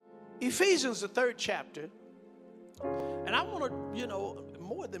Ephesians, the 3rd chapter. And I want to,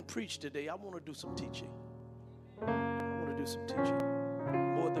 more than preach today, I want to do some teaching. More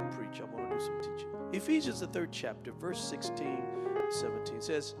than preach, I want to do some teaching. Ephesians, the 3rd chapter, verse 16, 17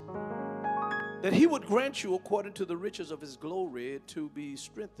 says, that he would grant you, according to the riches of his glory, to be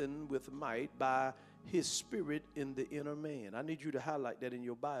strengthened with might by his spirit in the inner man. I need you to highlight that in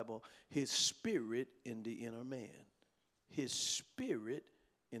your Bible. His spirit in the inner man. His spirit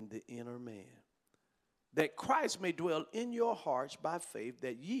in the inner man. That Christ may dwell in your hearts by faith,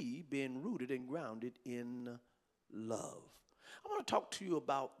 that ye, being rooted and grounded in love. I want to talk to you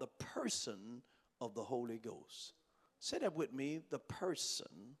about the person of the Holy Ghost. Say that with me, the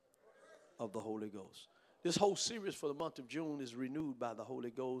person of the Holy Ghost. This whole series for the month of June is renewed by the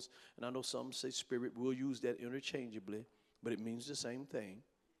Holy Ghost. And I know some say spirit. We'll use that interchangeably, but it means the same thing.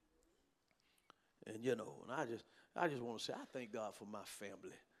 And, and I just want to say, I thank God for my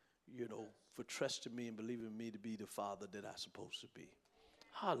family, for trusting me and believing me to be the father that I'm supposed to be.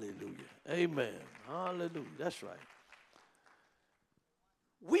 Hallelujah. Amen. Hallelujah. That's right.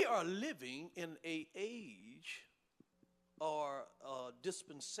 We are living in an age or a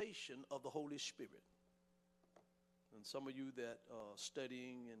dispensation of the Holy Spirit. And some of you that are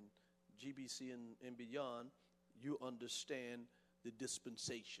studying in GBC and beyond, you understand the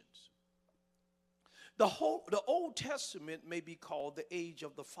dispensations. The Old Testament may be called the age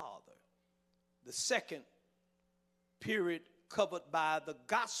of the Father. The second period covered by the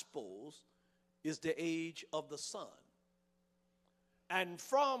Gospels is the age of the Son. And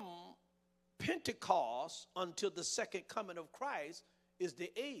from Pentecost until the second coming of Christ is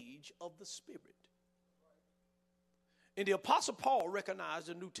the age of the Spirit. And the Apostle Paul recognized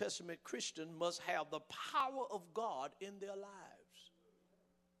the New Testament Christian must have the power of God in their lives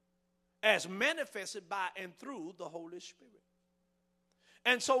as manifested by and through the Holy Spirit.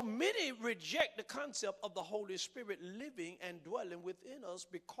 And so many reject the concept of the Holy Spirit living and dwelling within us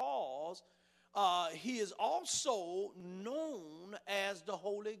because he is also known as the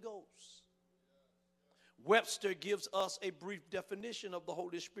Holy Ghost. Webster gives us a brief definition of the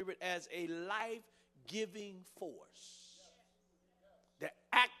Holy Spirit as a life-giving force, the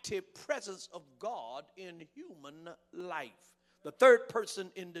active presence of God in human life. The third person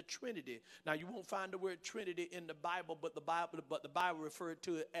in the Trinity. Now, you won't find the word Trinity in the Bible, but the Bible referred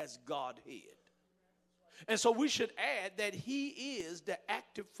to it as Godhead. And so we should add that he is the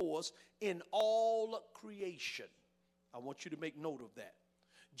active force in all creation. I want you to make note of that.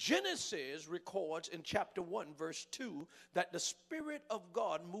 Genesis records in chapter 1, verse 2, that the Spirit of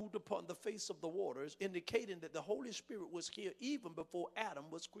God moved upon the face of the waters, indicating that the Holy Spirit was here even before Adam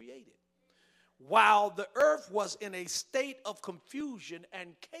was created. While the earth was in a state of confusion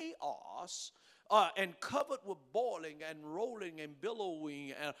and chaos, and covered with boiling and rolling and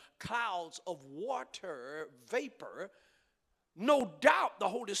billowing clouds of water vapor, no doubt the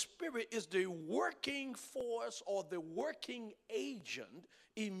Holy Spirit is the working force or the working agent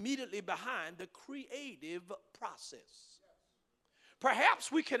immediately behind the creative process.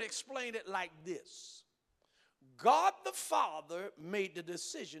 Perhaps we can explain it like this. God the Father made the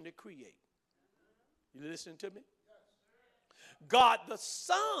decision to create. You listening to me? God the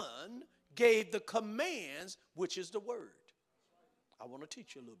Son gave the commands, which is the word. I want to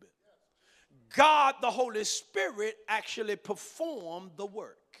teach you a little bit. God the Holy Spirit actually performed the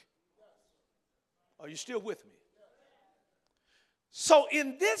work. Are you still with me? So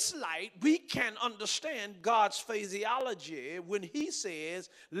in this light, we can understand God's phraseology when he says,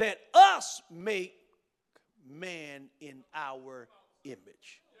 let us make man in our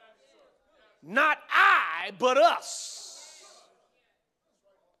image. Not I, but us.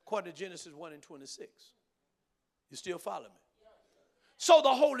 According to Genesis 1 and 26. You still follow me? So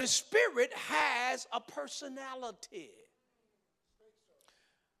the Holy Spirit has a personality.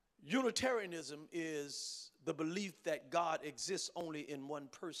 Unitarianism is the belief that God exists only in one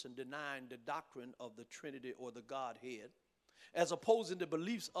person, denying the doctrine of the Trinity or the Godhead, as opposed to the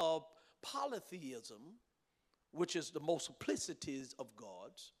beliefs of polytheism, which is the multiplicities of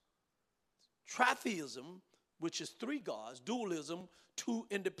gods, tritheism, which is three gods, dualism, two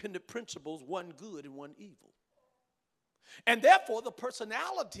independent principles, one good and one evil. And therefore, the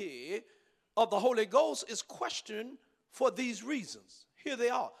personality of the Holy Ghost is questioned for these reasons. Here they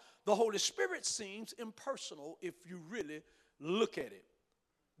are. The Holy Spirit seems impersonal if you really look at it.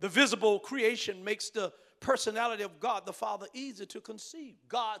 The visible creation makes the personality of God the Father easy to conceive.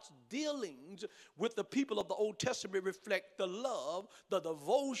 God's dealings with the people of the Old Testament reflect the love, the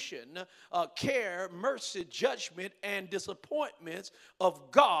devotion, care, mercy, judgment, and disappointments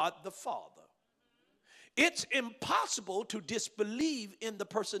of God the Father. It's impossible to disbelieve in the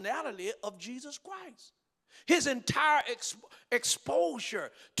personality of Jesus Christ. His entire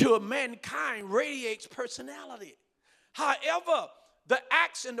exposure to mankind radiates personality. However, the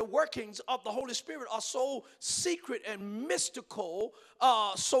acts and the workings of the Holy Spirit are so secret and mystical.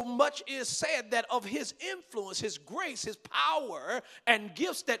 So much is said that of his influence, his grace, his power, and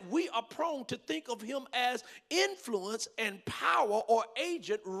gifts that we are prone to think of him as influence and power or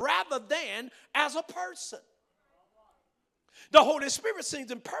agent rather than as a person. The Holy Spirit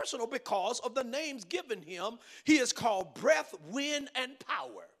seems impersonal because of the names given him. He is called breath, wind, and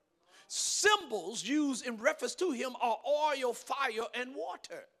power. Symbols used in reference to him are oil, fire, and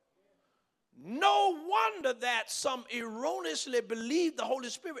water. No wonder that some erroneously believe the Holy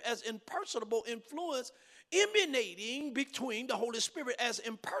Spirit as impersonal influence, emanating between the Holy Spirit as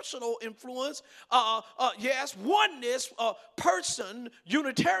impersonal influence. Yes, oneness, person,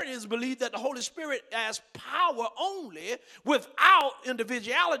 Unitarians believe that the Holy Spirit as power only without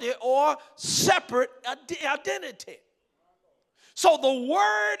individuality or separate identity. So the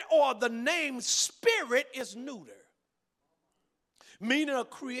word or the name spirit is neuter, meaning a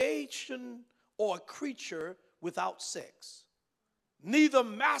creation or a creature without sex, neither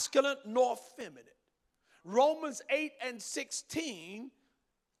masculine nor feminine. Romans 8 and 16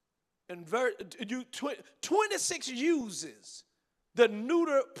 and 26 uses the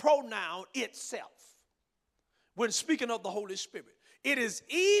neuter pronoun itself when speaking of the Holy Spirit. It is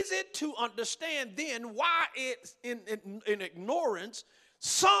easy to understand then why it's in ignorance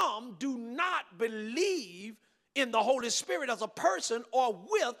some do not believe in the Holy Spirit as a person or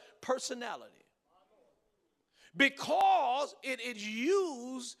with personality, because it is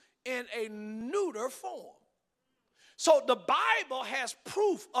used in a neuter form. So the Bible has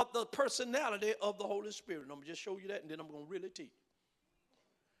proof of the personality of the Holy Spirit. And I'm going to just show you that, and then I'm going to really teach.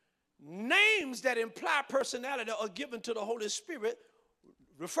 Names that imply personality are given to the Holy Spirit.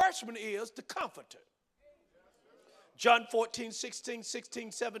 The first one is the Comforter. John 14, 16,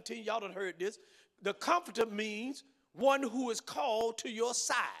 17, y'all done heard this. The Comforter means one who is called to your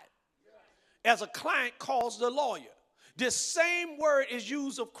side, as a client calls the lawyer. This same word is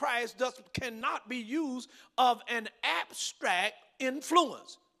used of Christ, thus cannot be used of an abstract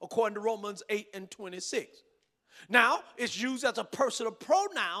influence, according to Romans 8 and 26. Now, it's used as a personal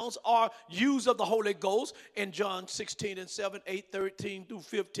pronouns are used of the Holy Ghost in John 16 and 7, 8, 13 through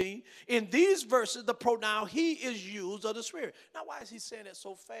 15. In these verses, the pronoun he is used of the Spirit. Now, why is he saying that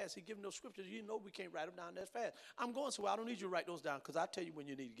so fast? He giving those scriptures. You know we can't write them down that fast. I'm going so I don't need you to write those down, because I'll tell you when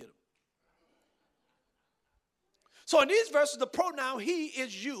you need to get them. So in these verses, the pronoun he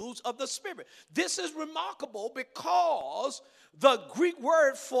is used of the Spirit. This is remarkable because the Greek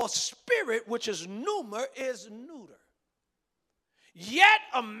word for spirit, which is pneuma, is neuter. Yet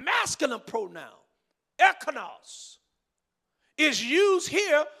a masculine pronoun, ekonos, is used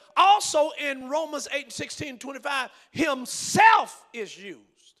here also in Romans 8, 16, 25. Himself is used.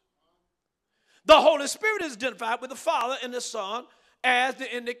 The Holy Spirit is identified with the Father and the Son as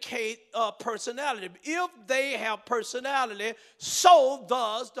to indicate personality. If they have personality, so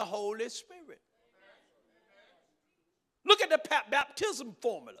does the Holy Spirit. Look at the baptism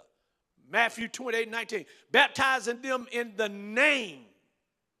formula. Matthew 28, 19. Baptizing them in the name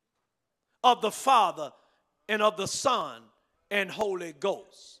of the Father and of the Son and Holy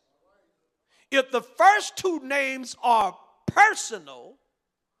Ghost. If the first two names are personal,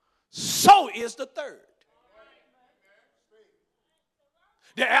 so is the third.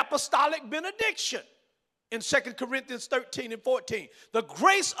 The apostolic benediction in 2 Corinthians 13 and 14. The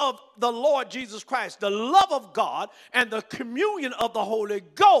grace of the Lord Jesus Christ, the love of God, and the communion of the Holy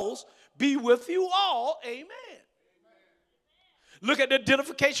Ghost be with you all. Amen. Look at the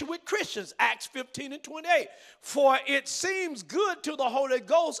identification with Christians, Acts 15 and 28. For it seems good to the Holy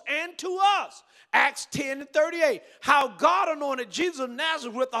Ghost and to us, Acts 10 and 38. How God anointed Jesus of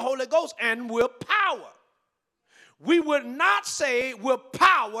Nazareth with the Holy Ghost and with power. We would not say with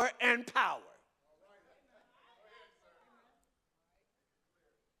power and power.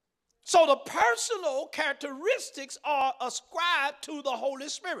 So the personal characteristics are ascribed to the Holy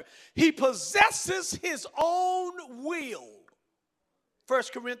Spirit. He possesses his own will. 1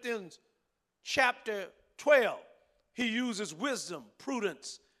 Corinthians chapter 12. He uses wisdom,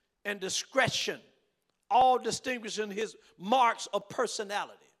 prudence, and discretion, all distinguishing his marks of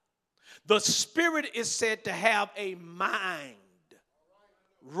personality. The Spirit is said to have a mind.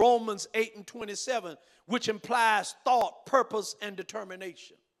 Romans 8 and 27, which implies thought, purpose, and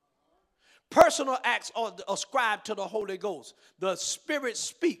determination. Personal acts are ascribed to the Holy Ghost. The Spirit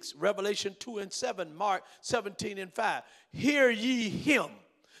speaks. Revelation 2 and 7, Mark 17 and 5. Hear ye him.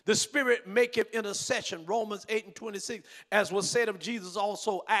 The Spirit maketh intercession, Romans 8 and 26, as was said of Jesus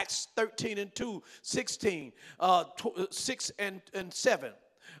also, Acts 13 and 2, 16, 6 and 7.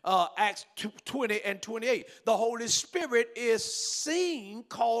 Acts 20 and 28. The Holy Spirit is seen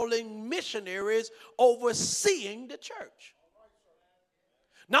calling missionaries, overseeing the church.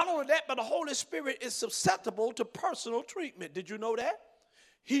 Not only that, but the Holy Spirit is susceptible to personal treatment. Did you know that?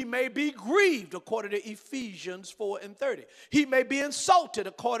 He may be grieved, according to Ephesians 4 and 30. He may be insulted,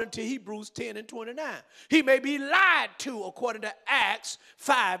 according to Hebrews 10 and 29. He may be lied to, according to Acts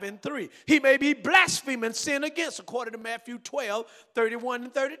 5 and 3. He may be blasphemed and sinned against, according to Matthew 12, 31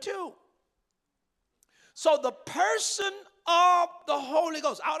 and 32. So the person of the Holy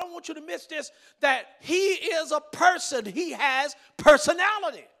Ghost, I don't want you to miss this, that he is a person. He has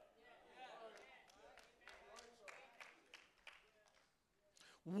personality.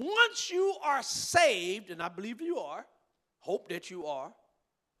 Once you are saved, and I believe you are, hope that you are,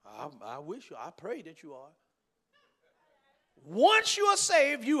 I wish you, I pray that you are. Once you are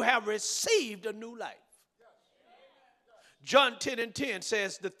saved, you have received a new life. John 10 and 10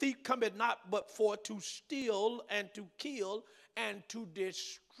 says, the thief cometh not but for to steal and to kill and to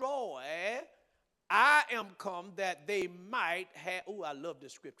destroy. I am come that they might have, oh, I love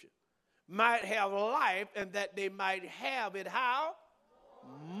this scripture, might have life, and that they might have it how?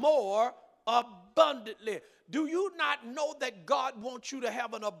 More abundantly. Do you not know that God wants you to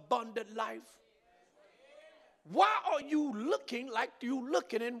have an abundant life? Why are you looking like you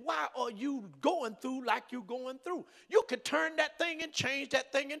looking, and why are you going through like you're going through? You could turn that thing and change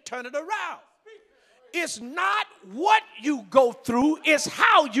that thing and turn it around. It's not what you go through, it's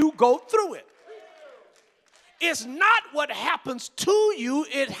how you go through it. It's not what happens to you,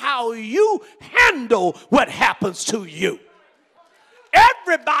 it's how you handle what happens to you.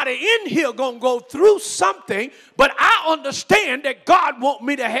 Everybody in here gonna go through something, but I understand that God wants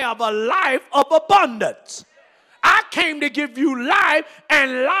me to have a life of abundance. I came to give you life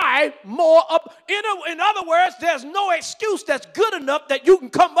and life more up. In other words, there's no excuse that's good enough that you can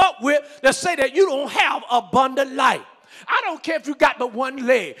come up with to say that you don't have abundant life. I don't care if you got but one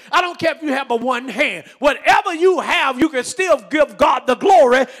leg. I don't care if you have but one hand. Whatever you have, you can still give God the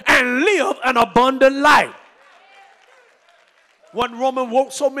glory and live an abundant life. One woman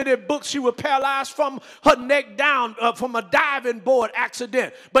wrote so many books she was paralyzed from her neck down from a diving board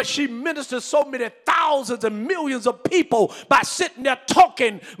accident. But she ministered so many thousands and millions of people by sitting there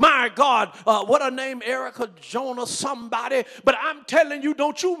talking. My God, what her name, Erica Jonah, somebody. But I'm telling you,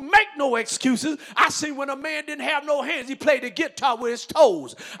 don't you make no excuses. I see when a man didn't have no hands, he played the guitar with his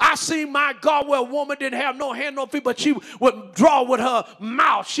toes. I see, my God, where a woman didn't have no hand, no feet, but she would draw with her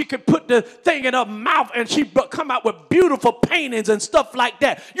mouth. She could put the thing in her mouth and she would come out with beautiful paintings and stuff like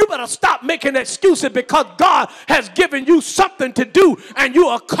that. You better stop making excuses, because God has given you something to do and you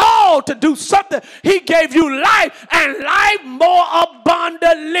are called to do something. He gave you life and life more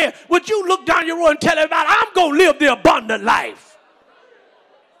abundantly. Would you look down your road and tell everybody, I'm going to live the abundant life?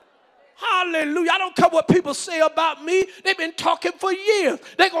 Hallelujah. I don't care what people say about me. They've been talking for years.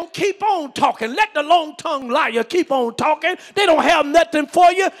 They're going to keep on talking. Let the long-tongued liar keep on talking. They don't have nothing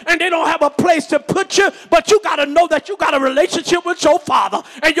for you, and they don't have a place to put you. But you got to know that you got a relationship with your Father.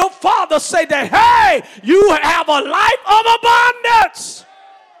 And your Father say that, hey, you have a life of abundance.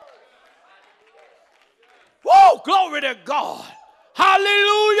 Whoa, glory to God.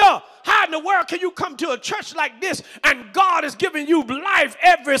 Hallelujah. How in the world can you come to a church like this and God is giving you life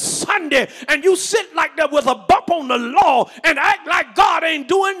every Sunday and you sit like that with a bump on the law and act like God ain't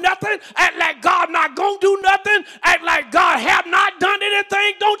doing nothing, act like God not going to do nothing, act like God have not done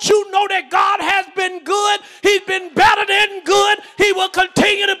anything? Don't you know that God has been good? He's been better than good. He will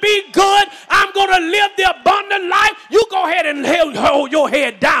continue to be good. I'm going to live the abundant life. You go ahead and hold your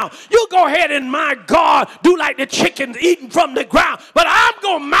head down. You go ahead and, my God, do like the chickens eating from the ground. But I'm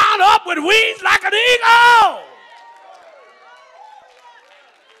going to mount up with wings like an eagle.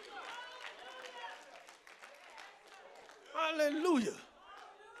 Hallelujah.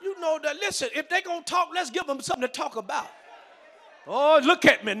 You know that, listen, if they're going to talk, let's give them something to talk about. Oh, look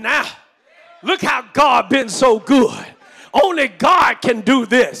at me now. Look how God been so good. Only God can do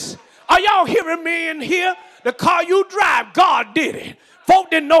this. Are y'all hearing me in here? The car you drive, God did it.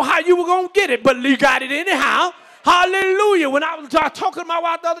 Folk didn't know how you were going to get it, but you got it anyhow. Hallelujah. When I was talking to my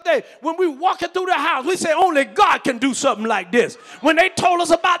wife the other day, when we walking through the house, we say only God can do something like this. When they told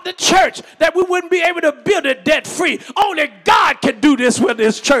us about the church, that we wouldn't be able to build it debt free, only God can do this with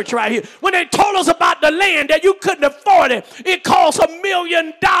this church right here. When they told us about the land that you couldn't afford it cost $1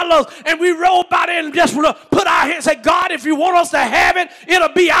 million, and we rolled by there and just put our hands and say, God, if you want us to have it, it'll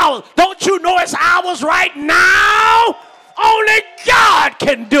be ours. Don't you know it's ours right now? Only God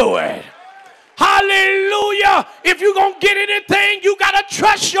can do it. Hallelujah. If you're going to get anything, you got to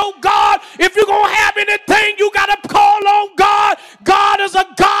trust your God. If you're going to have anything, you got to call on God. God is a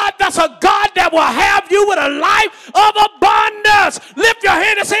God that's a God that will have you with a life of abundance. Lift your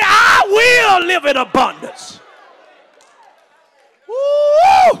hand and say, I will live in abundance.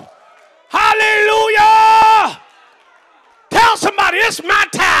 Woo! Hallelujah. Tell somebody, it's my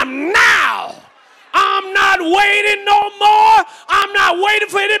time now. I'm not waiting no more. I'm not waiting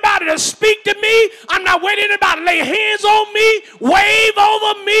for anybody to speak to me. I'm not waiting for anybody to lay hands on me, wave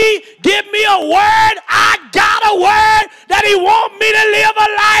over me, give me a word. I got a word that he wants me to live a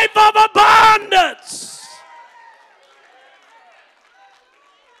life of abundance.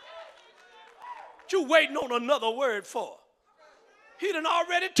 What you waiting on another word for? He done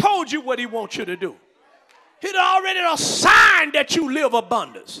already told you what he wants you to do. He done already assigned that you live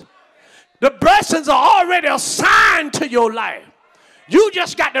abundance. The blessings are already assigned to your life. You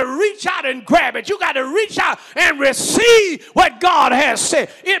just got to reach out and grab it. You got to reach out and receive what God has said.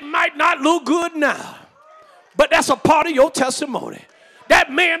 It might not look good now, but that's a part of your testimony.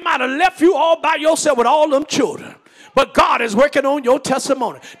 That man might have left you all by yourself with all them children, but God is working on your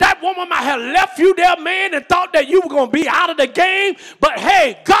testimony. That woman might have left you there, man, and thought that you were going to be out of the game, but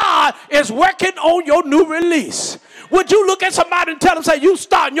hey, God is working on your new release. Would you look at somebody and tell them, say, you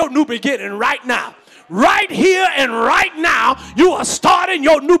starting your new beginning right now? Right here and right now, you are starting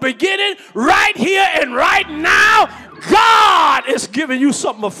your new beginning right here and right now. God is giving you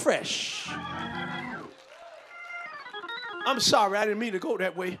something afresh. I'm sorry, I didn't mean to go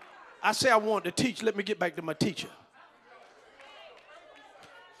that way. I say I wanted to teach. Let me get back to my teacher.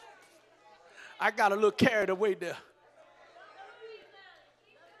 I got a little carried away there.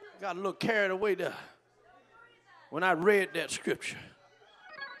 When I read that scripture.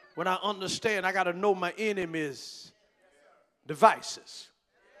 When I understand, I got to know my enemy's devices.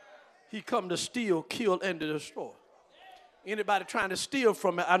 He come to steal, kill, and to destroy. Anybody trying to steal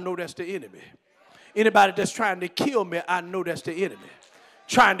from me, I know that's the enemy. Anybody that's trying to kill me, I know that's the enemy.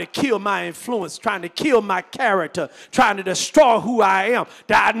 Trying to kill my influence, trying to kill my character, trying to destroy who I am,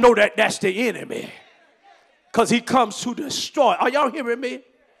 that I know that that's the enemy. Because he comes to destroy. Are y'all hearing me?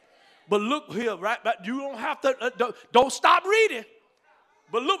 But look here, right? You don't have to, don't stop reading.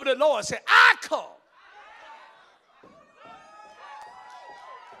 But look at the Lord say, I come.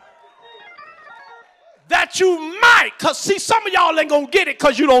 That you might, because see, some of y'all ain't going to get it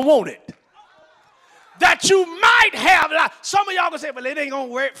because you don't want it. That you might have life. Some of y'all going to say, well, it ain't going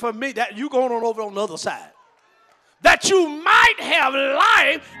to work for me. That you going on over on the other side. That you might have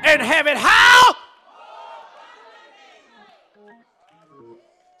life and have it how?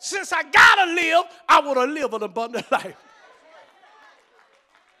 Since I got to live, I want to live an abundant life.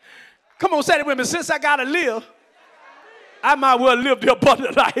 Come on, say it with me. Since I got to live, I might well live the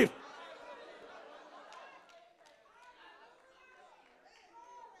abundant life.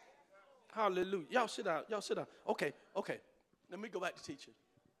 Hallelujah. Y'all sit down. Okay. Let me go back to teaching.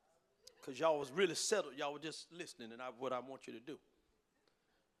 Because y'all was really settled. Y'all were just listening and what I want you to do.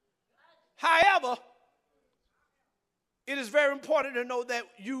 However, it is very important to know that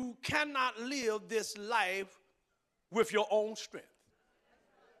you cannot live this life with your own strength.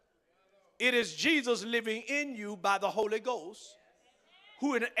 It is Jesus living in you by the Holy Ghost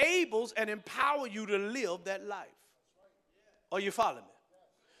who enables and empowers you to live that life. Are you following me?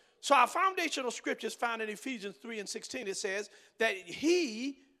 So our foundational scriptures found in Ephesians 3:16, it says that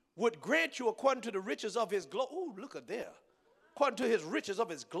he would grant you according to the riches of his glory. Oh, look at there. According to his riches of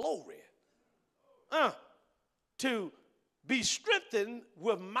his glory. To be strengthened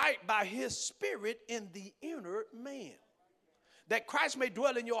with might by his spirit in the inner man. That Christ may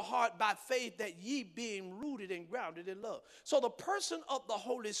dwell in your heart by faith, that ye being rooted and grounded in love. So the person of the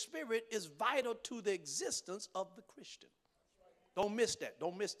Holy Spirit is vital to the existence of the Christian. Don't miss that.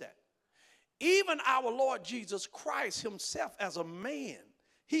 Don't miss that. Even our Lord Jesus Christ himself as a man,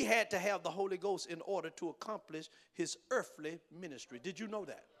 he had to have the Holy Ghost in order to accomplish his earthly ministry. Did you know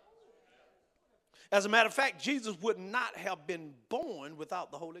that? As a matter of fact, Jesus would not have been born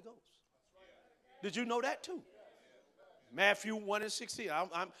without the Holy Ghost. Did you know that too? Matthew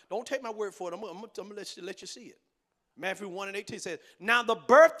 1:16. Don't take my word for it. I'm going to let you see it. Matthew 1:18 says, now the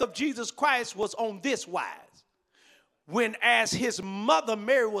birth of Jesus Christ was on this wise. When as his mother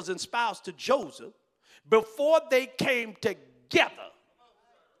Mary was espoused to Joseph, before they came together.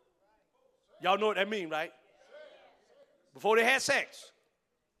 Y'all know what that means, right? Before they had sex.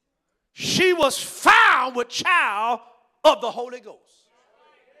 She was found with child of the Holy Ghost.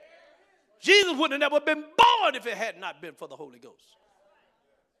 Jesus would have never been born if it had not been for the Holy Ghost.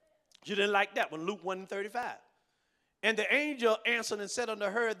 You didn't like that one, Luke 1:35. And the angel answered and said unto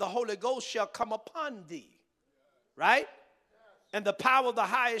her, the Holy Ghost shall come upon thee. Right? And the power of the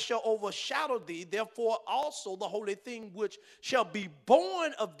highest shall overshadow thee. Therefore also the holy thing which shall be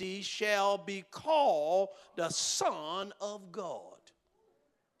born of thee shall be called the Son of God.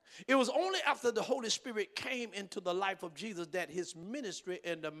 It was only after the Holy Spirit came into the life of Jesus that his ministry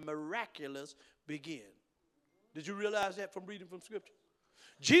and the miraculous began. Did you realize that from reading from Scripture?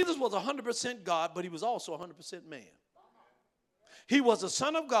 Jesus was 100% God, but he was also 100% man. He was the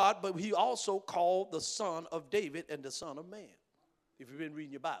Son of God, but he also called the Son of David and the Son of Man, if you've been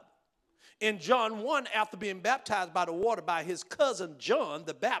reading your Bible. In John 1, after being baptized by the water by his cousin John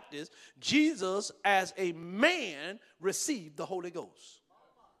the Baptist, Jesus as a man received the Holy Ghost.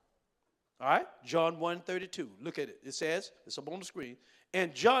 All right, John 1:32. Look at it. It says, it's up on the screen.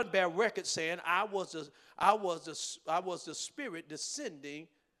 And John bare record saying, I was the Spirit descending.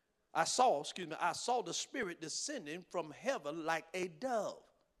 I saw the Spirit descending from heaven like a dove,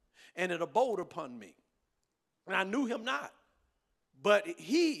 and it abode upon me. And I knew him not. But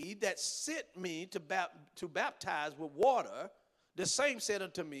he that sent me to baptize with water, the same said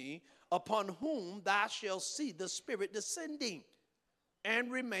unto me, upon whom thou shalt see the Spirit descending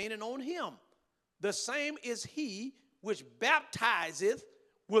and remaining on him. The same is he which baptizeth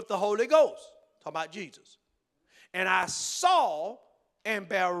with the Holy Ghost. Talking about Jesus. And I saw and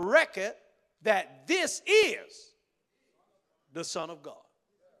bear record that this is the Son of God.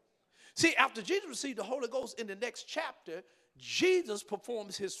 See, after Jesus received the Holy Ghost in the next chapter, Jesus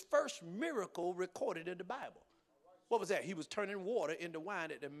performs his first miracle recorded in the Bible. What was that? He was turning water into wine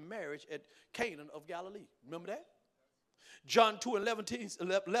at the marriage at Cana of Galilee. Remember that? John 2:11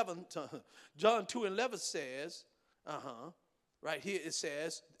 says, right here it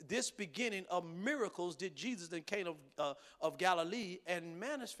says, this beginning of miracles did Jesus in Cana of Galilee, and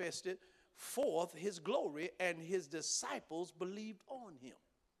manifested forth his glory, and his disciples believed on him.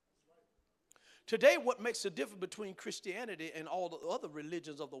 Today, what makes the difference between Christianity and all the other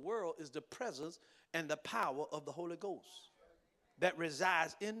religions of the world is the presence and the power of the Holy Ghost that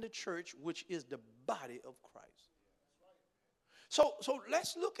resides in the church, which is the body of Christ. So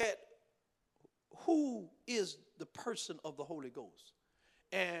let's look at who is the person of the Holy Ghost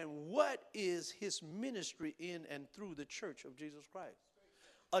and what is his ministry in and through the church of Jesus Christ.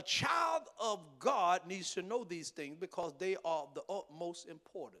 A child of God needs to know these things because they are of the utmost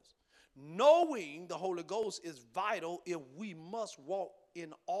importance. Knowing the Holy Ghost is vital if we must walk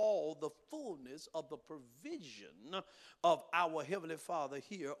in all the fullness of the provision of our Heavenly Father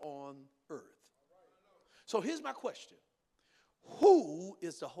here on earth. So here's my question. Who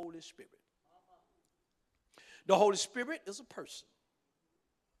is the Holy Spirit? The Holy Spirit is a person.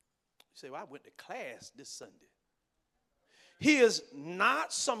 You say, well, I went to class this Sunday. He is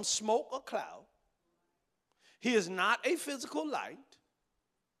not some smoke or cloud. He is not a physical light.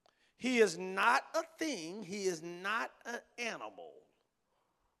 He is not a thing. He is not an animal.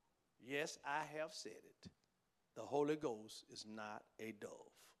 Yes, I have said it. The Holy Ghost is not a dove.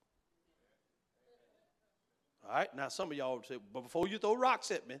 All right, now some of y'all say, but before you throw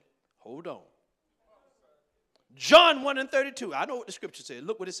rocks at me, hold on. John 1:32, I know what the scripture says.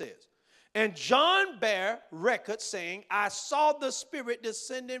 Look what it says. And John bare record saying, I saw the Spirit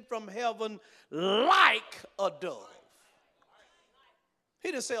descending from heaven like a dove. He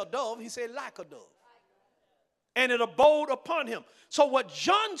didn't say a dove, he said like a dove. And it abode upon him. So what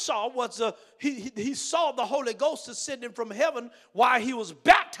John saw was he saw the Holy Ghost descending from heaven while he was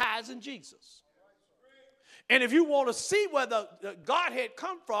baptizing Jesus. And if you want to see where the Godhead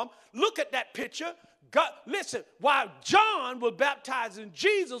come from, look at that picture. God, listen, while John was baptizing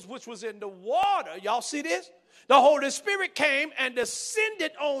Jesus, which was in the water, y'all see this? The Holy Spirit came and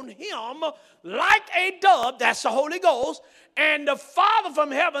descended on him like a dove, that's the Holy Ghost, and the Father from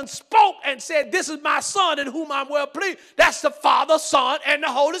heaven spoke and said, this is my Son in whom I'm well pleased. That's the Father, Son, and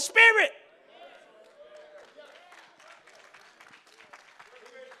the Holy Spirit.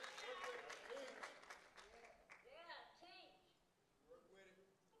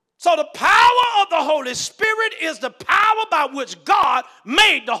 So the power of the Holy Spirit is the power by which God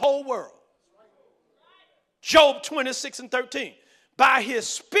made the whole world. Job 26:13. By his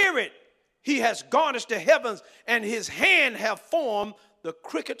Spirit he has garnished the heavens, and his hand have formed the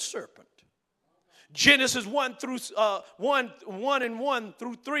crooked serpent. Genesis 1 through 1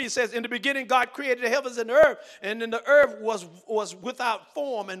 through 3 says, in the beginning God created the heavens and the earth, and then the earth was without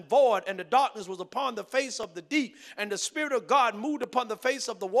form and void, and the darkness was upon the face of the deep, and the Spirit of God moved upon the face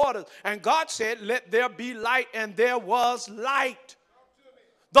of the waters. And God said, let there be light, and there was light.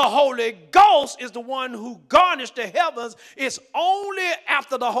 The Holy Ghost is the one who garnished the heavens. It's only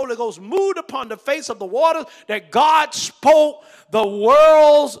after the Holy Ghost moved upon the face of the waters that God spoke the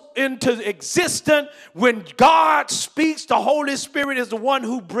worlds into existence. When God speaks, the Holy Spirit is the one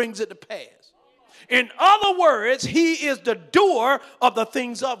who brings it to pass. In other words, he is the doer of the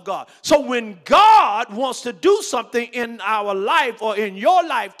things of God. So when God wants to do something in our life or in your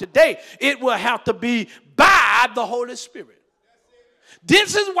life today, it will have to be by the Holy Spirit.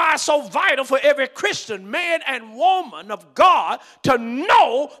 This is why it's so vital for every Christian, man and woman of God, to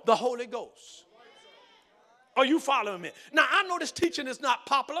know the Holy Ghost. Are you following me? Now, I know this teaching is not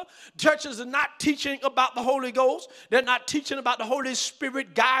popular. Churches are not teaching about the Holy Ghost. They're not teaching about the Holy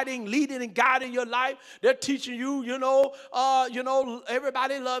Spirit guiding, leading, and guiding your life. They're teaching you,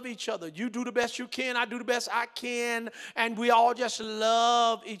 everybody love each other. You do the best you can. I do the best I can. And we all just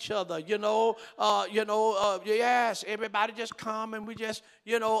love each other, yes, everybody just come and we just,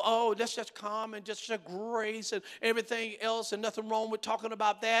 let's just come and just show grace and everything else, and nothing wrong with talking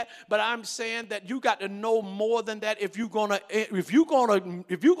about that. But I'm saying that you got to know more than that. If you're gonna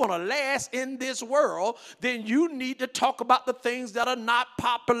last in this world, then you need to talk about the things that are not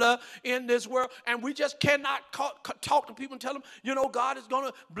popular in this world. And we just cannot talk to people and tell them, God is going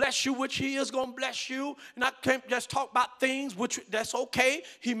to bless you, which he is going to bless you. And I can't just talk about things, which that's okay.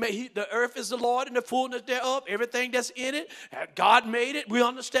 The earth is the Lord and the fullness thereof, everything that's in it. God made it. We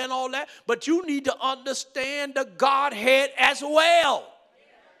understand all that. But you need to understand the Godhead as well.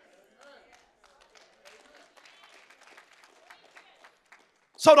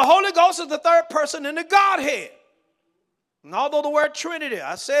 So the Holy Ghost is the third person in the Godhead. And although the word Trinity,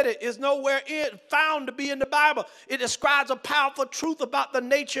 I said it, is nowhere found to be in the Bible, it describes a powerful truth about the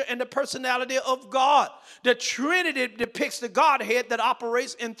nature and the personality of God. The Trinity depicts the Godhead that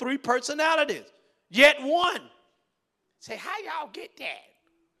operates in three personalities, yet one. Say, how y'all get that?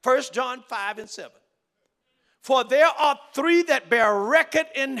 1 John 5:7. For there are three that bear record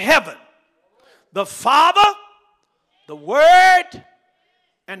in heaven: the Father, the Word,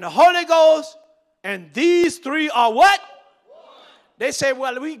 and the Holy Ghost, and these three are what? They say,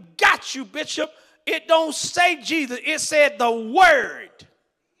 well, we got you, Bishop. It don't say Jesus. It said the Word.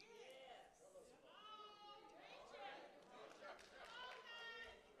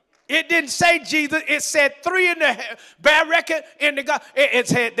 It didn't say Jesus. It said three in the bear record in the God. It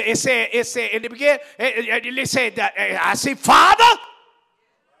said in the beginning. It said that I see Father,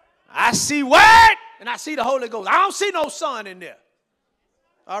 I see Word, and I see the Holy Ghost. I don't see no Son in there.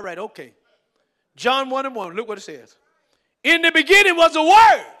 All right, okay. John 1:1, look what it says. In the beginning was the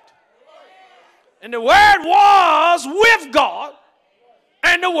Word, and the Word was with God,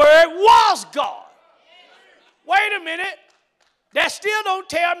 and the Word was God. Wait a minute. That still don't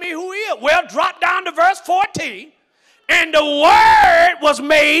tell me who he is. Well, drop down to verse 14. And the Word was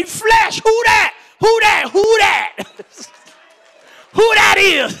made flesh. Who that? Who that? Who that? Who that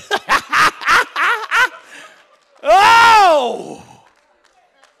is? Oh!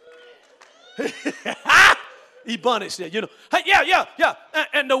 Ebonics there, Yeah.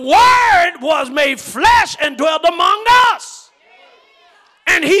 And the Word was made flesh and dwelt among us.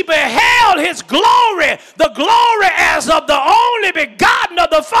 And he beheld his glory, the glory as of the only begotten of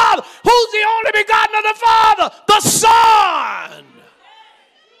the Father. Who's the only begotten of the Father? The Son.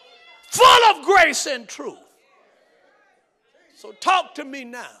 Full of grace and truth. So talk to me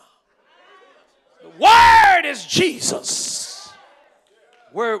now. The Word is Jesus.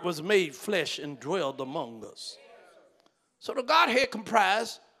 Word was made flesh and dwelled among us. So the Godhead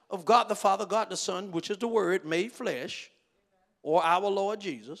comprised of God the Father, God the Son, which is the Word made flesh, or our Lord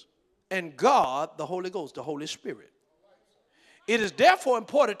Jesus, and God the Holy Ghost, the Holy Spirit. It is therefore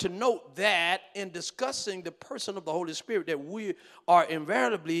important to note that in discussing the person of the Holy Spirit, that we are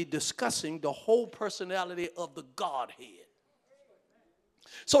invariably discussing the whole personality of the Godhead.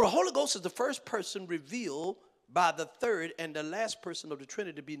 So the Holy Ghost is the first person revealed by the third and the last person of the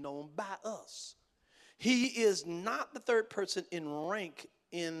Trinity to be known by us. He is not the third person in rank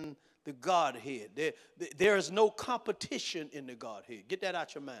in the Godhead. There is no competition in the Godhead. Get that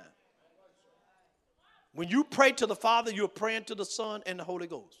out your mind. When you pray to the Father, you're praying to the Son and the Holy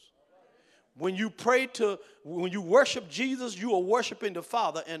Ghost. When you worship Jesus, you are worshiping the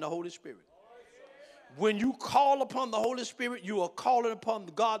Father and the Holy Spirit. When you call upon the Holy Spirit, you are calling upon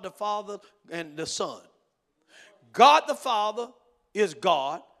God the Father and the Son. God the Father is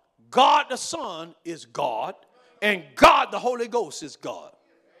God. God the Son is God. And God the Holy Ghost is God.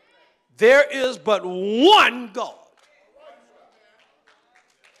 There is but one God.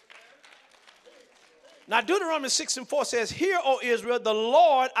 Now Deuteronomy 6:4 says, "Hear, O Israel, the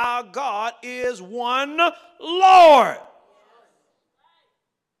Lord our God is one Lord."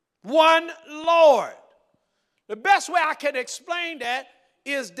 one Lord. The best way I can explain that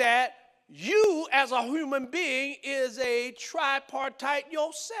is that you as a human being is a tripartite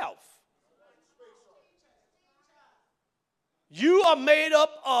yourself. You are made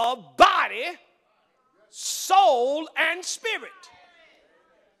up of body, soul, and spirit.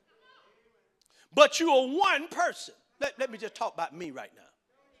 But you are one person. Let me just talk about me right now.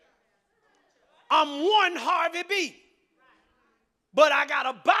 I'm one Harvey B. But I got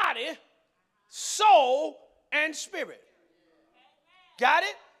a body, soul, and spirit. Got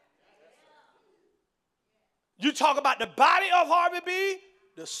it? You talk about the body of Harvey B,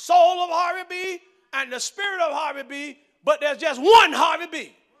 the soul of Harvey B, and the spirit of Harvey B, but there's just one Harvey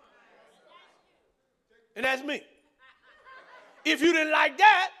B. And that's me. If you didn't like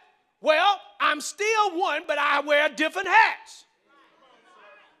that, well, I'm still one, but I wear different hats.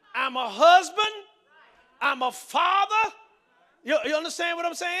 I'm a husband. I'm a father. You understand what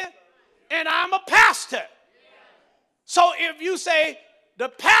I'm saying? And I'm a pastor. So if you say the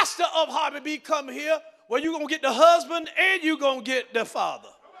pastor of Harvey B come here, well, you're going to get the husband and you're going to get the father.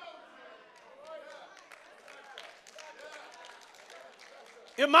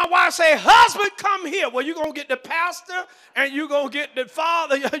 If my wife say, husband, come here, well, you're going to get the pastor and you're going to get the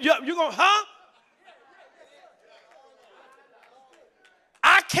father. You're going, huh?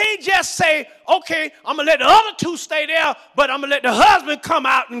 I can't just say, okay, I'm going to let the other two stay there, but I'm going to let the husband come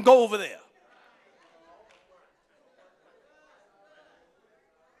out and go over there.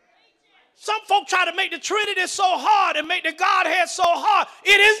 Some folk try to make the Trinity so hard and make the Godhead so hard.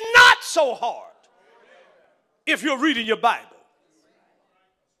 It is not so hard if you're reading your Bible.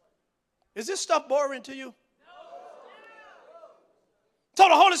 Is this stuff boring to you? So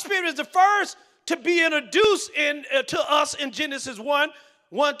the Holy Spirit is the first to be introduced to us in Genesis 1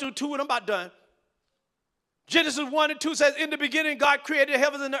 through 2, and I'm about done. Genesis 1 and 2 says, in the beginning God created the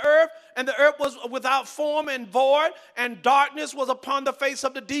heavens and the earth was without form and void, and darkness was upon the face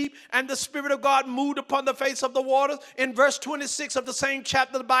of the deep, and the Spirit of God moved upon the face of the waters. In verse 26 of the same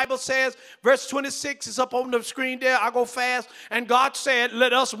chapter, the Bible says, verse 26 is up on the screen there, I go fast, and God said,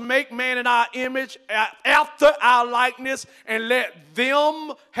 let us make man in our image, after our likeness, and let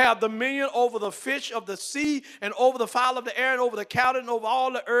them have dominion over the fish of the sea, and over the fowl of the air, and over the cattle, and over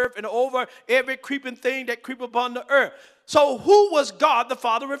all the earth, and over every creeping thing that creep upon the earth. So who was God the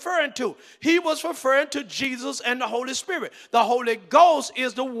Father referring to? He was referring to Jesus and the Holy Spirit. The Holy Ghost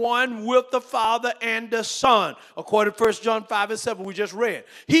is the one with the Father and the Son, according to 1 John 5 and 7 we just read.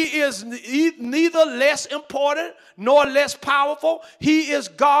 He is neither less important nor less powerful. He is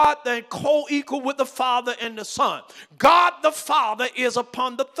God and co-equal with the Father and the Son. God the Father is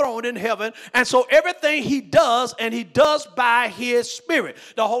upon the throne in heaven, and so everything he does, and he does by his Spirit.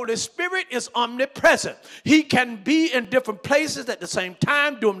 The Holy Spirit is omnipresent. He can be in different places at the same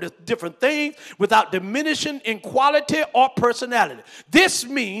time, doing different things without diminishing in quality or personality. This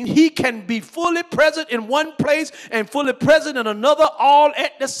means he can be fully present in one place and fully present in another, all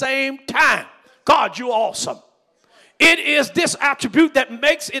at the same time. God, you're awesome. It is this attribute that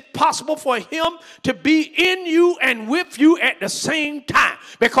makes it possible for him to be in you and with you at the same time,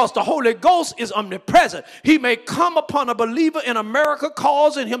 because the Holy Ghost is omnipresent. He may come upon a believer in America,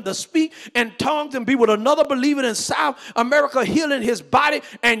 causing him to speak in tongues, and be with another believer in South America, healing his body,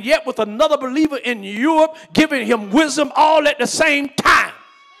 and yet with another believer in Europe, giving him wisdom, all at the same time.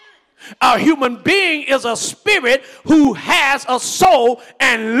 A human being is a spirit who has a soul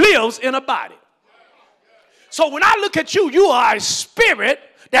and lives in a body. So when I look at you, you are a spirit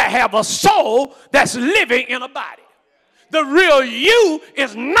that have a soul that's living in a body. The real you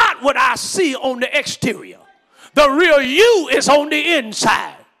is not what I see on the exterior. The real you is on the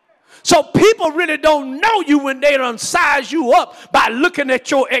inside. So people really don't know you when they done size you up by looking at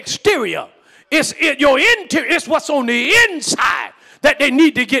your exterior. It's your interior. It's what's on the inside that they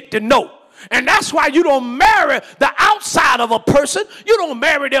need to get to know. And that's why you don't marry the outside of a person. You don't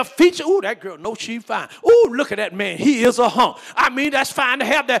marry their feature. Ooh, that girl, no, she fine. Ooh, look at that man. He is a hunk. I mean, that's fine to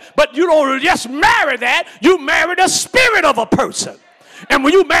have that. But you don't just marry that. You marry the spirit of a person. And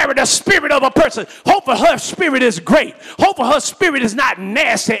when you marry the spirit of a person, hopefully her spirit is great. Hopefully her spirit is not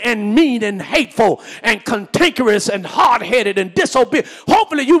nasty and mean and hateful and cantankerous and hard-headed and disobedient.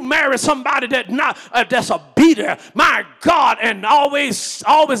 Hopefully you marry somebody that's a beater, my God, and always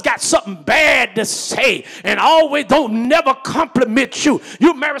got something bad to say and always don't never compliment you.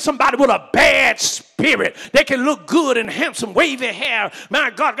 You marry somebody with a bad spirit. They can look good and handsome, wavy hair. My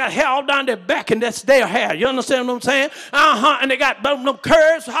God, got hair all down their back, and that's their hair. You understand what I'm saying? And they got them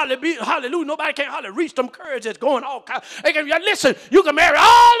curves. Hallelujah. Nobody can hardly reach them curves that's going all kinds. Listen, you can marry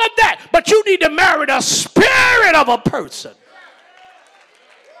all of that, but you need to marry the spirit of a person.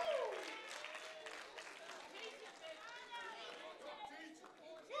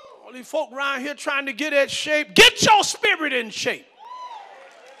 All these folk around here trying to get that shape. Get your spirit in shape.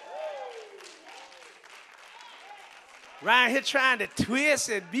 Around here trying to twist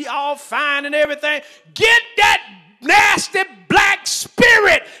and be all fine and everything. Get that nasty black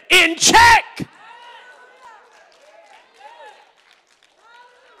spirit in check.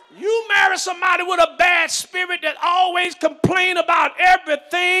 You marry somebody with a bad spirit that always complain about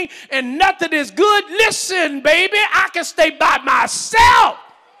everything and nothing is good. Listen, baby, I can stay by myself.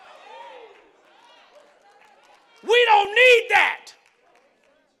 We don't need that.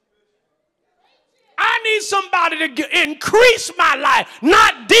 I need somebody to increase my life,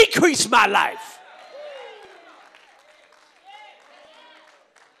 not decrease my life.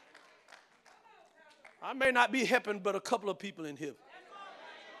 I may not be helping but a couple of people in here.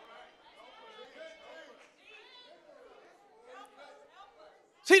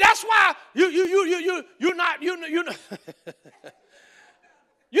 See, that's why you're not you're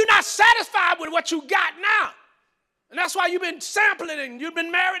not satisfied with what you got now. And that's why you've been sampling and you've been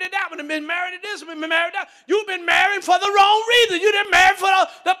married to that one and been married to this and been married to that. You've been married for the wrong reason. You've been married for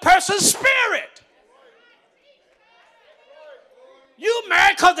the person's spirit. You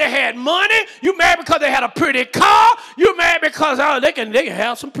married because they had money. You married because they had a pretty car. You married because they can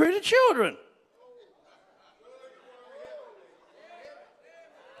have some pretty children.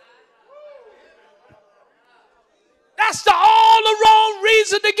 That's all the wrong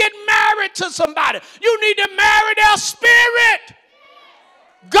reason to get married to somebody. You need to marry their spirit.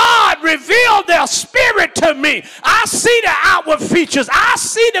 God revealed their spirit to me. I see the outward features. I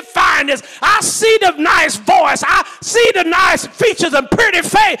see the fineness. I see the nice voice. I see the nice features and pretty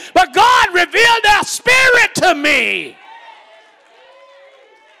face. But God revealed their spirit to me.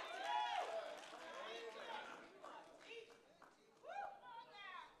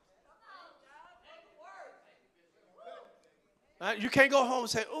 You can't go home and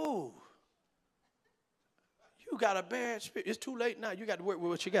say, "Ooh, you got a bad spirit." It's too late now. You got to work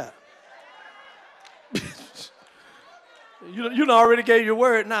with what you got. You already gave your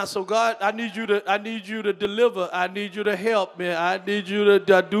word now. So God, I need you to deliver. I need you to help me. I need you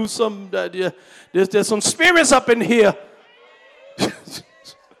to do some. There's some spirits up in here.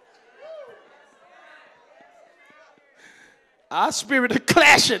 Our spirit is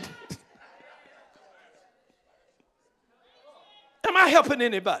clashing. Am I helping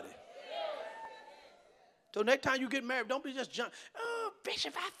anybody? So next time you get married, don't be just jumping. "Oh,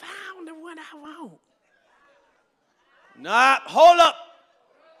 Bishop, I found the one I want." Nah, hold up.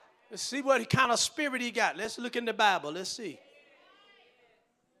 Let's see what kind of spirit he got. Let's look in the Bible. Let's see.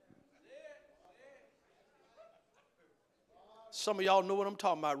 Some of y'all know what I'm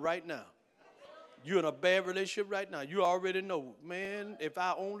talking about right now. You're in a bad relationship right now. You already know, man, if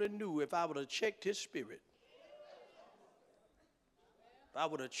I only knew, if I would have checked his spirit. I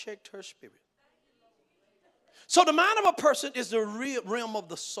would have checked her spirit. So the mind of a person is the real realm of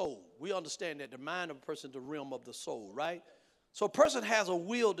the soul. We understand that the mind of a person is the realm of the soul, right? So a person has a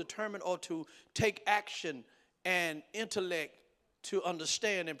will determined or to take action and intellect to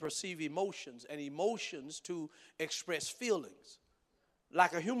understand and perceive emotions and emotions to express feelings.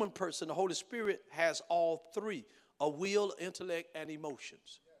 Like a human person, the Holy Spirit has all three: a will, intellect, and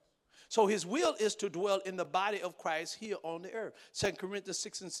emotions. So his will is to dwell in the body of Christ here on the earth. 2 Corinthians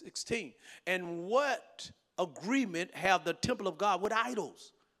 6:16. And what agreement have the temple of God with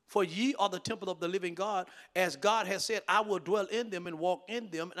idols? For ye are the temple of the living God. As God has said, I will dwell in them and walk in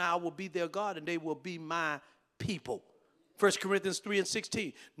them, and I will be their God, and they will be my people. 1 Corinthians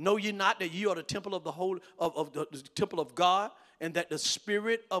 3:16. Know ye not that ye are the temple of the temple of God, and that the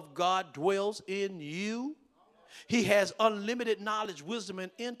Spirit of God dwells in you? He has unlimited knowledge, wisdom,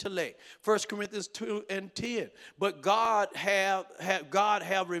 and intellect. 1 Corinthians 2:10. But God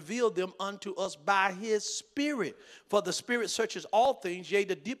have revealed them unto us by his Spirit. For the Spirit searches all things, yea,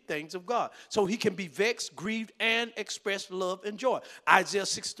 the deep things of God. So he can be vexed, grieved, and express love and joy. Isaiah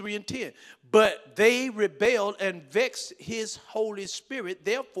 6:3-10. But they rebelled and vexed his Holy Spirit.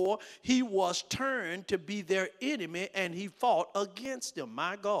 Therefore, he was turned to be their enemy, and he fought against them.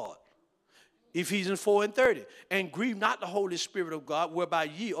 My God. Ephesians 4:30. And grieve not the Holy Spirit of God, whereby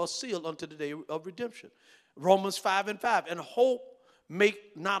ye are sealed unto the day of redemption. Romans 5:5. And hope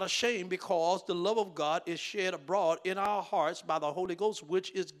make not ashamed, because the love of God is shed abroad in our hearts by the Holy Ghost,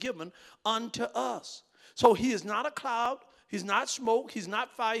 which is given unto us. So he is not a cloud. He's not smoke. He's not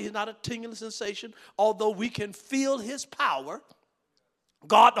fire. He's not a tingling sensation. Although we can feel his power,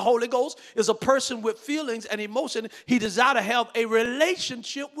 God, the Holy Ghost, is a person with feelings and emotion. He desires to have a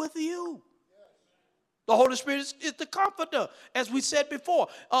relationship with you. The Holy Spirit is the comforter, as we said before.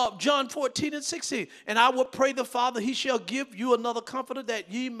 John 14:16. And I will pray the Father, he shall give you another comforter that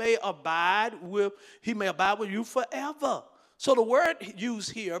he may abide with you forever. So the word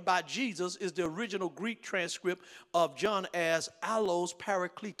used here by Jesus is the original Greek transcript of John as allos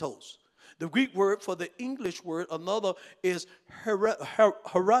parakletos. The Greek word for the English word, another, is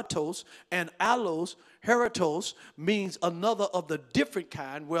heratos, and allos, heratos, means another of the different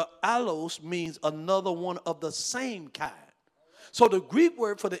kind, where allos means another one of the same kind. So the Greek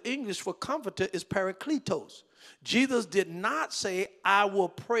word for the English for comforter is parakletos. Jesus did not say, I will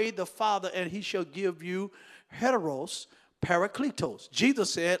pray the Father and he shall give you heteros, parakletos.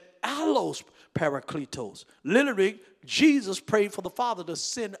 Jesus said, allos parakletos. Literally, Jesus prayed for the Father to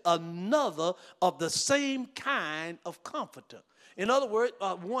send another of the same kind of comforter. In other words,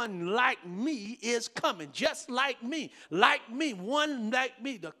 one like me is coming, just like me, one like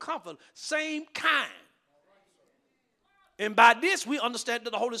me, the comfort, same kind. And by this, we understand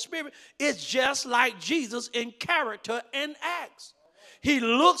that the Holy Spirit is just like Jesus in character and acts. He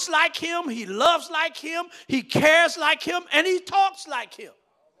looks like him, he loves like him, he cares like him, and he talks like him.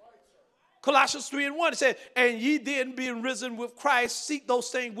 Colossians 3:1, it says, and ye then being risen with Christ, seek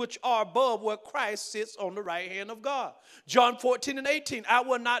those things which are above where Christ sits on the right hand of God. John 14:18, I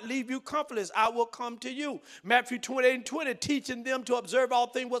will not leave you comfortless, I will come to you. Matthew 28:20, teaching them to observe all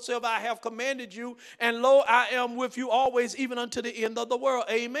things whatsoever I have commanded you. And lo, I am with you always, even unto the end of the world.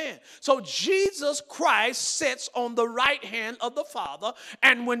 Amen. So Jesus Christ sits on the right hand of the Father.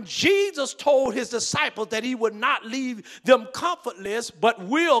 And when Jesus told his disciples that he would not leave them comfortless, but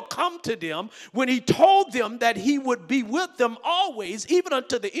will come to them, when he told them that he would be with them always, even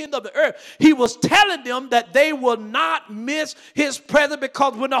unto the end of the earth, he was telling them that they will not miss his presence,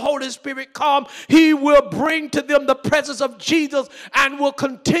 because when the Holy Spirit comes, he will bring to them the presence of Jesus and will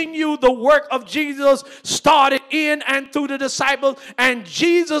continue the work of Jesus started in and through the disciples. And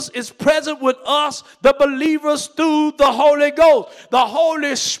Jesus is present with us, the believers, through the Holy Ghost. The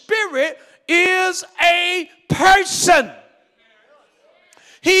Holy Spirit is a person.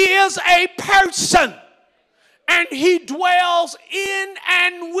 He is a person, and he dwells in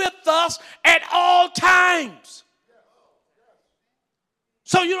and with us at all times.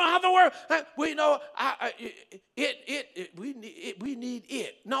 So you don't have to worry. We know we need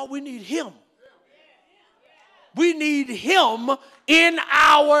it. No, we need him. We need him in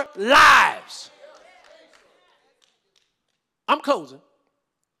our lives. I'm closing.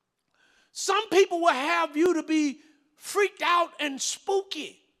 Some people will have you to be freaked out and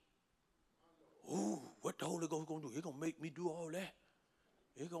spooky. Ooh, what the Holy Ghost going to do? He's going to make me do all that.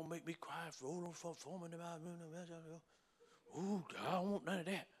 He's going to make me cry for foaming about. Ooh, I don't want none of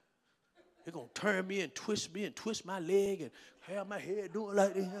that. He's going to turn me and twist my leg and have my head doing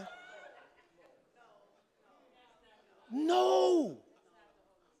like this. No.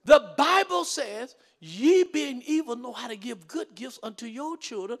 The Bible says, ye being evil know how to give good gifts unto your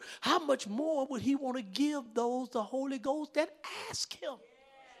children. How much more would he want to give those the Holy Ghost that ask him?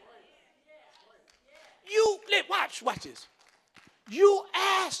 Watch this. You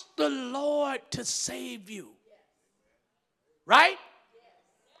ask the Lord to save you. Right?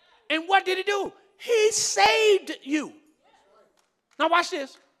 And what did he do? He saved you. Now watch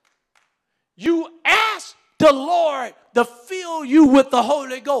this. You asked the Lord to fill you with the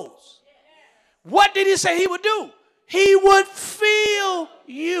Holy Ghost. What did he say he would do? He would fill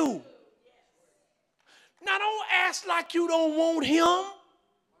you. Now don't ask like you don't want him.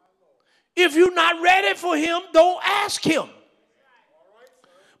 If you're not ready for him, don't ask him.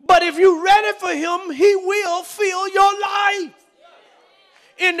 But if you're ready for him, he will fill your life.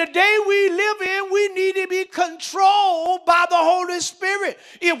 In the day we live in, we need to be controlled by the Holy Spirit.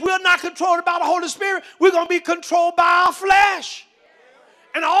 If we're not controlled by the Holy Spirit, we're going to be controlled by our flesh.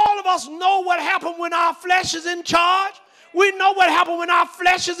 And all of us know what happened when our flesh is in charge. We know what happened when our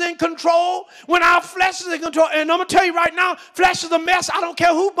flesh is in control. When our flesh is in control. And I'm going to tell you right now, flesh is a mess. I don't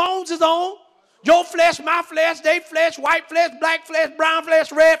care who bones is on. Your flesh, my flesh, they flesh, white flesh, black flesh, brown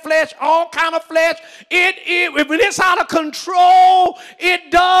flesh, red flesh, all kind of flesh. If it's out of control, it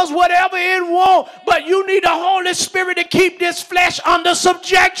does whatever it wants. But you need the Holy Spirit to keep this flesh under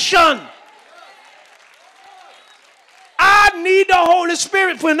subjection. I need the Holy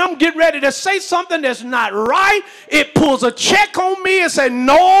Spirit when I'm getting ready to say something that's not right. It pulls a check on me and says,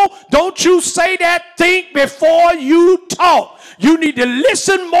 no, don't you say that. Think before you talk. You need to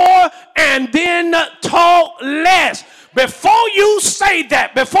listen more and then talk less. Before you say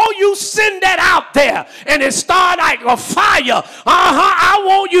that, before you send that out there and it start like a fire, I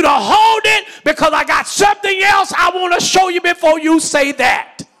want you to hold it because I got something else I want to show you before you say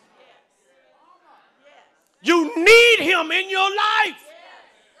that. You need him in your life.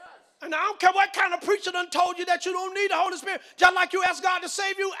 And I don't care what kind of preacher done told you that you don't need the Holy Spirit. Just like you ask God to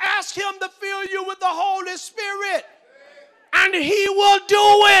save you, ask him to fill you with the Holy Spirit. And he will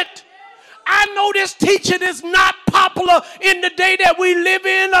do it. I know this teaching is not popular in the day that we live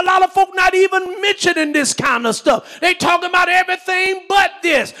in. A lot of folk not even mentioning this kind of stuff. They talking about everything but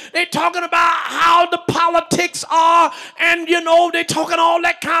this. They talking about how the politics are, and they talking all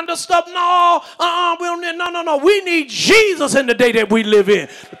that kind of stuff. No, we don't need, no. We need Jesus in the day that we live in.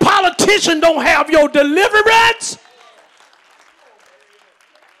 The politician don't have your deliverance.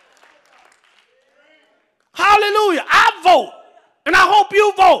 Hallelujah. I vote, and I hope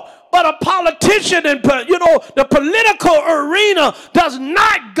you vote. But a politician and the political arena does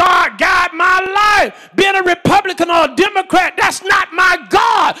not guide my life. Being a Republican or a Democrat, that's not my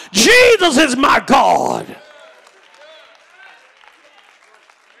God. Jesus is my God.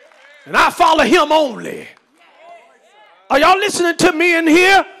 And I follow him only. Are y'all listening to me in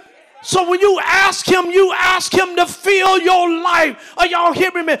here? So when you ask him to fill your life. Are y'all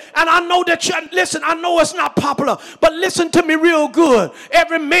hearing me? And I know that listen, I know it's not popular, but listen to me real good.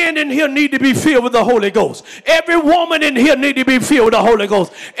 Every man in here need to be filled with the Holy Ghost. Every woman in here need to be filled with the Holy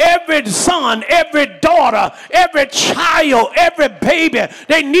Ghost. Every son, every daughter, every child, every baby,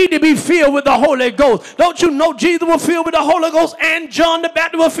 they need to be filled with the Holy Ghost. Don't you know Jesus was filled with the Holy Ghost and John the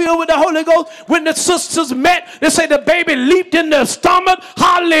Baptist was filled with the Holy Ghost? When the sisters met, they say the baby leaped in their stomach.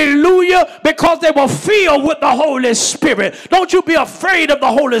 Hallelujah. Because they were filled with the Holy Spirit. Don't you be afraid of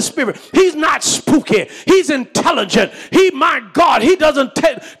the Holy Spirit. He's not spooky. He's intelligent. My God, he doesn't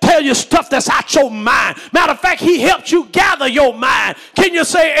tell you stuff that's out your mind. Matter of fact, he helps you gather your mind. Can you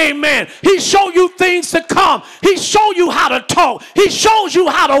say amen? He shows you things to come. He shows you how to talk. He shows you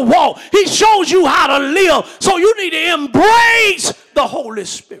how to walk. He shows you how to live. So you need to embrace the Holy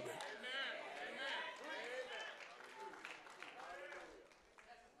Spirit.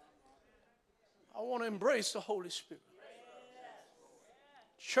 I want to embrace the Holy Spirit.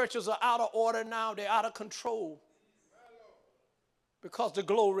 Churches are out of order now. They're out of control because the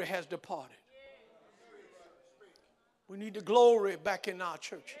glory has departed. We need the glory back in our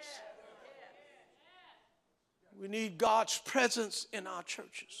churches. We need God's presence in our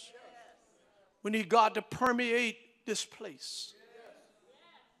churches. We need God to permeate this place.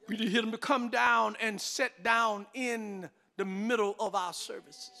 We need him to come down and sit down in the middle of our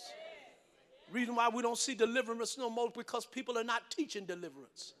services. Reason why we don't see deliverance no more because people are not teaching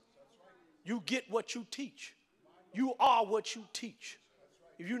deliverance. You get what you teach. You are what you teach.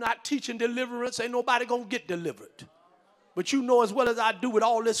 If you're not teaching deliverance, ain't nobody gonna get delivered. But you know as well as I do, with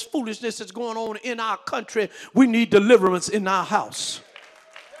all this foolishness that's going on in our country, we need deliverance in our house.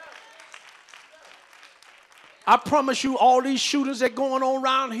 I promise you, all these shootings that are going on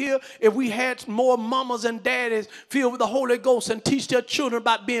around here, if we had more mamas and daddies filled with the Holy Ghost and teach their children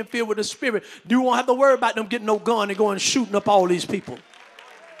about being filled with the Spirit, you won't have to worry about them getting no gun and going shooting up all these people.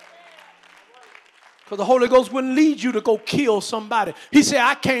 Because the Holy Ghost wouldn't lead you to go kill somebody. He said,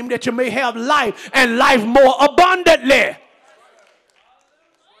 I came that you may have life and life more abundantly.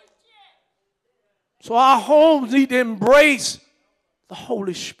 So our homes need to embrace the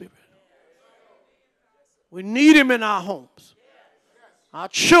Holy Spirit. We need him in our homes. Our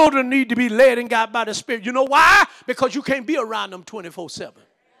children need to be led and guided by the Spirit. You know why? Because you can't be around them 24/7.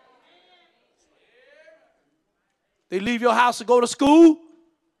 They leave your house to go to school.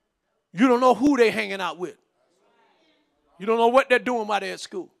 You don't know who they're hanging out with. You don't know what they're doing while they're at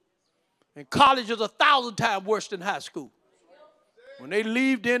school. And college is 1,000 times worse than high school. When they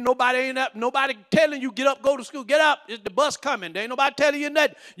leave, then nobody telling you, get up, go to school, get up. It's the bus coming. There ain't nobody telling you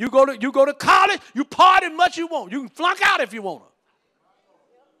nothing. You go to college, you party much you want. You can flunk out if you want to.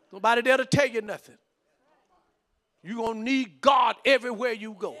 Nobody there to tell you nothing. You're going to need God everywhere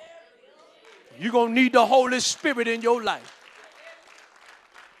you go. You're going to need the Holy Spirit in your life.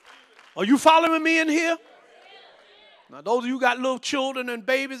 Are you following me in here? Now, those of you who got little children and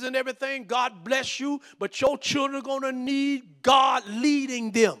babies and everything, God bless you, but your children are going to need God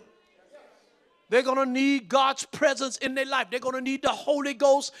leading them. They're going to need God's presence in their life. They're going to need the Holy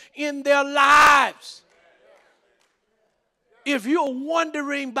Ghost in their lives. If you're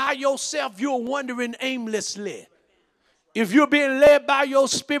wandering by yourself, you're wandering aimlessly. If you're being led by your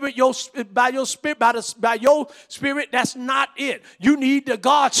spirit, by your spirit, that's not it. You need the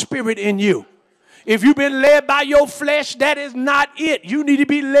God spirit in you. If you've been led by your flesh, that is not it. You need to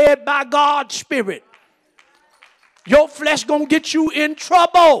be led by God's Spirit. Your flesh going to get you in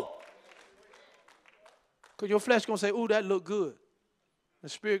trouble. Because your flesh going to say, ooh, that look good. The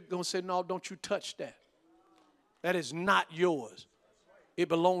Spirit going to say, no, don't you touch that. That is not yours. It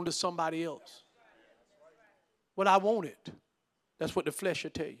belonged to somebody else. Well, I want it. That's what the flesh will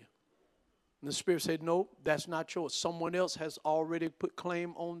tell you. And the Spirit said, no, that's not yours. Someone else has already put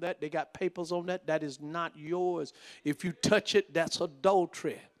claim on that. They got papers on that. That is not yours. If you touch it, that's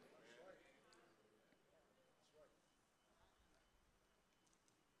adultery.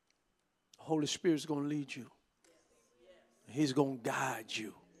 The Holy Spirit is going to lead you. He's going to guide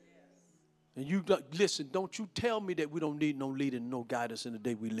you. And you listen, don't you tell me that we don't need no leading, no guidance in the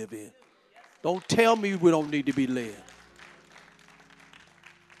day we live in. Don't tell me we don't need to be led.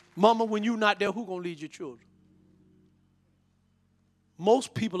 Mama, when you're not there, who's going to lead your children?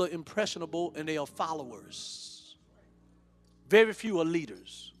 Most people are impressionable and they are followers. Very few are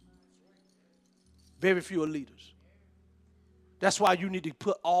leaders. Very few are leaders. That's why you need to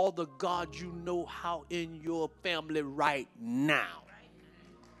put all the God you know how in your family right now.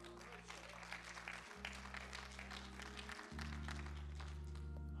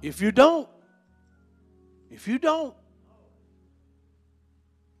 If you don't,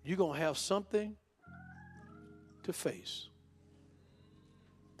 you're going to have something to face.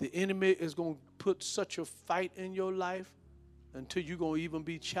 The enemy is going to put such a fight in your life until you're going to even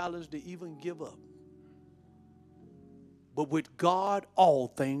be challenged to even give up. But with God, all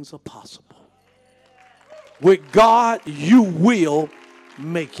things are possible. With God, you will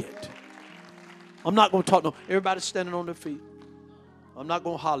make it. I'm not going to talk no. Everybody's standing on their feet. I'm not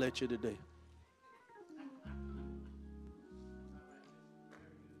going to holler at you today.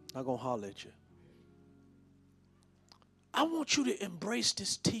 I'm not going to holler at you. I want you to embrace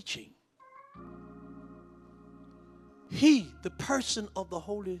this teaching. He, the person of the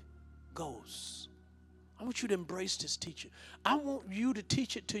Holy Ghost. I want you to embrace this teaching. I want you to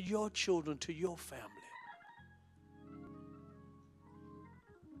teach it to your children, to your family.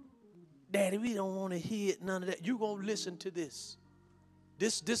 Daddy, we don't want to hear none of that. You're going to listen to this.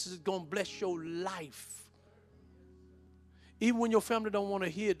 This is going to bless your life. Even when your family don't want to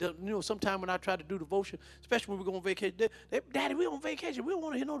hear it. You know, sometimes when I try to do devotion, especially when we go on vacation, Daddy, we on vacation. We don't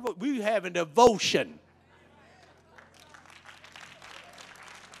want to hear no devotion. We having devotion.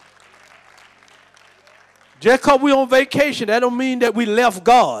 Just because we on vacation, that don't mean that we left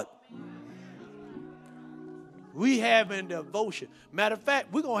God. We having devotion. Matter of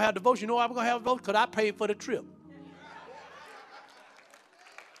fact, we're going to have devotion. You know why we're going to have devotion? Because I paid for the trip.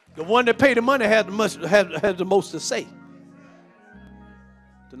 The one that paid the money has the most to say.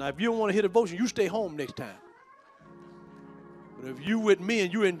 So now, if you don't want to hear devotion, you stay home next time. But if you with me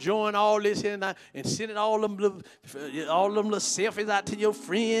and you enjoying all this here and sending all them little selfies out to your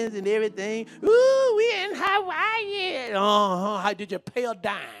friends and everything. Ooh, we in Hawaii. How did you pay a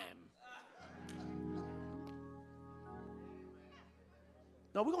dime?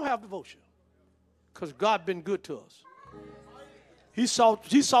 No, we're going to have devotion. Because God been good to us. He saw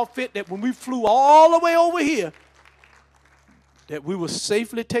fit that when we flew all the way over here, that we were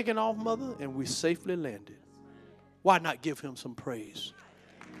safely taken off, Mother, and we safely landed. Why not give him some praise?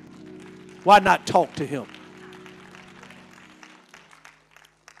 Why not talk to him?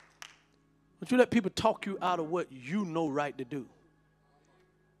 Don't you let people talk you out of what you know right to do.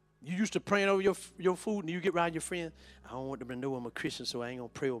 You used to praying over your food, and you get around your friends. I don't want them to know I'm a Christian, so I ain't going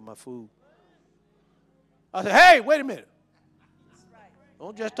to pray over my food. I said, hey, wait a minute.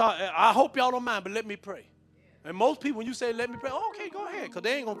 Don't just talk. I hope y'all don't mind, but let me pray. And most people, when you say let me pray, oh, okay, go ahead, because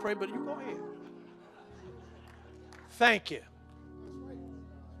they ain't going to pray, but you go ahead. Thank you.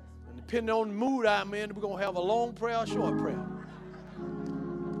 And depending on the mood I'm in, we're going to have a long prayer or a short prayer.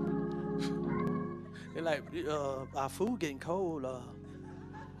 They're like, our food getting cold.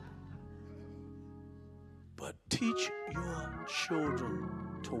 But teach your children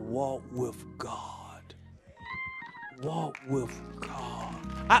to walk with God. Walk with God.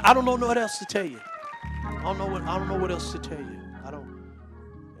 I don't know what else to tell you. I don't know what else to tell you.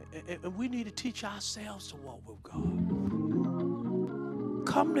 And we need to teach ourselves to walk with God.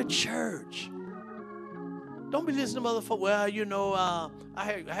 Come to church. Don't be listening to other folk. Well, you know,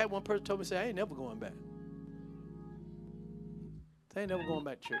 I had one person told me, say, I ain't never going back. They ain't never going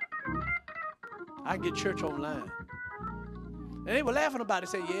back to church. I get church online. And they were laughing about it.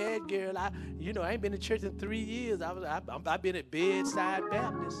 Say, yeah, girl, I ain't been to church in 3 years. I've been at Bedside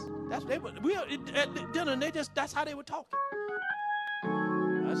Baptist. That's how they were talking.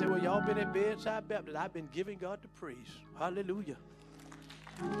 I said, well, y'all been at Bedside Baptist. I've been giving God the praise. Hallelujah.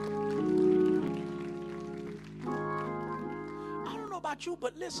 I don't know about you,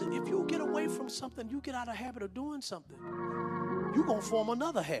 but listen, if you get away from something, you get out of the habit of doing something, you're going to form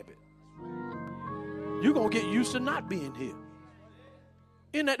another habit. You're going to get used to not being here.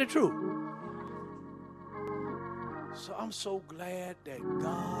 Isn't that the truth? So I'm so glad that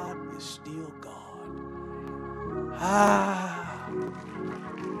God is still God.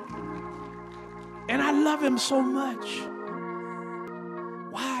 And I love him so much.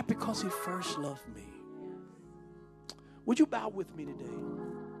 Why? Because he first loved me. Would you bow with me today?